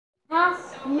Huh?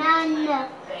 None.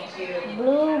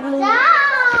 Blue.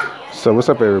 So what's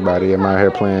up, everybody? I'm out here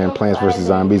playing Plants vs.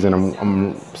 Zombies, and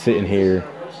I'm sitting here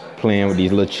playing with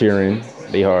these little cheering.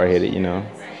 They hard-headed, you know.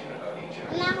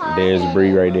 There's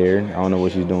Bree right there. I don't know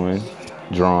what she's doing.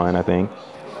 Drawing, I think.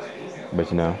 But,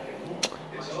 you know,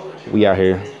 we out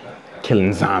here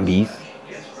killing zombies.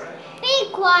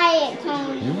 Be quiet,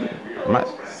 Tony.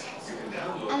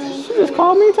 She just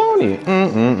called me Tony. I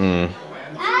don't know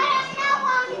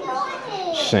what I'm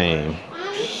doing. Shame.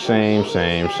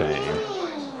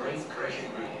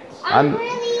 I'm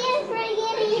really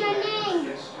forgetting your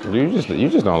name. You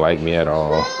just don't like me at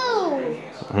all.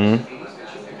 No.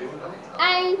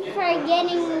 I'm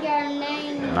forgetting your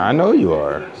name. I know you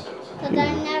are. Because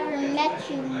I never met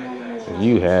you before.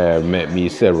 You have met me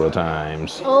several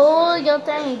times. Oh, your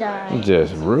thing died.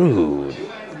 Just rude.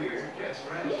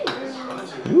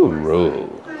 You rude.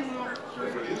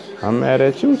 I'm mad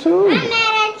at you too. I'm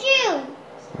mad at you.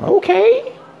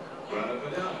 Okay.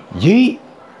 Yeet.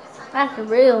 That's a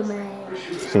real man.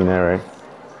 Seen that, right?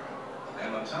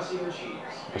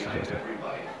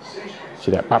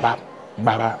 See that? Bop, bop,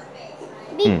 bop, bop.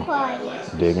 Be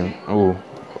quiet. Digging. Ooh.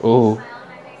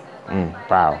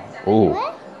 Pow. Ooh.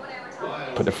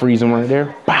 What? Put the freezing right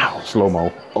there. Pow.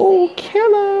 Slow-mo. Oh,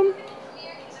 kill him.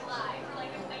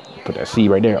 Put that C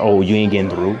right there. Oh, you ain't getting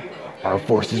through. Our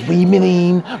forces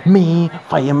remain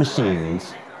fire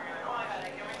machines.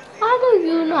 How do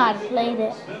you know how to play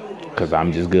that? Because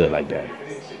I'm just good like that.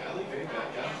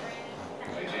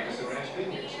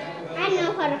 I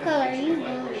know how to color. You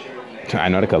don't. I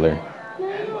know the color.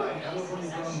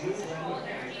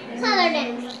 Color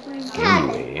them.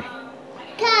 Anyway.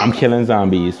 I'm killing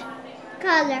zombies.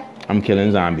 Color. I'm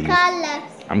killing zombies. Color.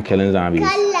 I'm killing zombies.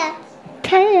 Color.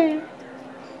 Color.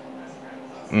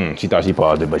 She thought she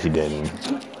paused it, but she didn't.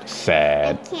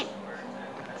 Sad. I can't.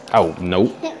 Oh,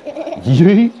 nope.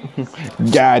 Yeet.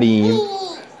 Got him.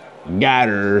 Got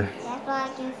her. That's why I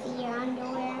can see your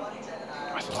underwear.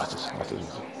 Watch this.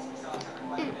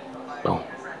 Boom.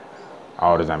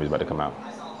 All the zombies about to come out.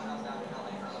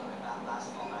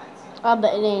 I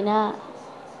bet it ain't that.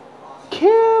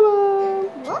 Kill him.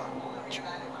 What?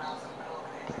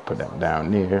 Put that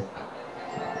down there.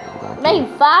 They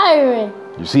firing.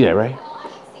 You see that, right?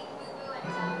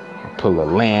 Pull the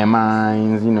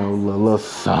landmines, you know, little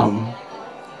something.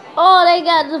 Oh, they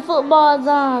got the football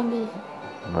zombie.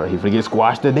 All right, he forget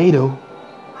squash today, though.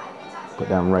 Put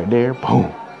that one right there.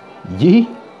 Boom. Yee.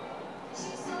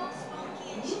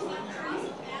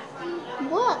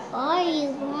 What are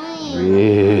you playing?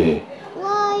 Yeah. What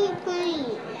are you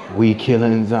playing? We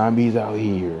killing zombies out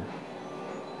here.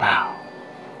 Wow.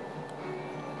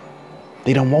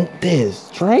 They don't want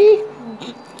this, Trey.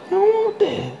 They don't want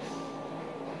this.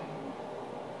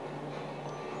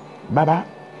 Bye-bye.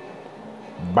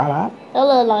 Bye-bye. That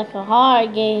look like a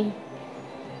hard game.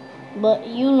 But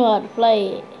you know how to play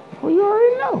it. Well, you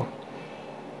already know.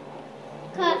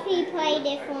 Cause he played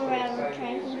it forever,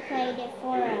 Trey. He played it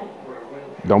forever.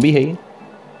 Don't be hating.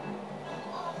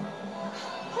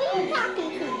 Who are you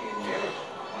talking to?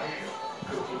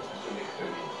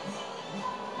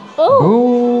 Oh.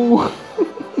 Ooh.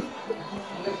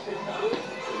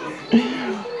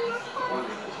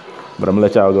 But I'm gonna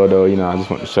let y'all go though. You know, I just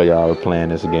want to show y'all playing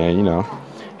this again. You know,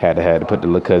 had to put the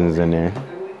little cousins in there.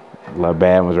 The little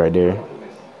bad ones right there.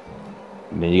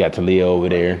 And then you got Talia over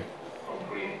there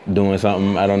doing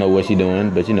something. I don't know what she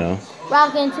doing, but you know.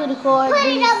 Rocking to the cord. Put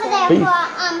it over there before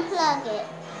I unplug it.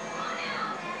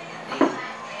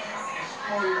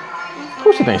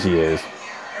 Who she think she is?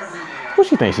 Who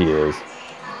she think she is?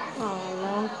 I don't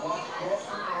know.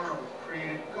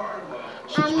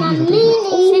 She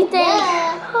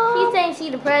She thinks she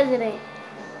the president.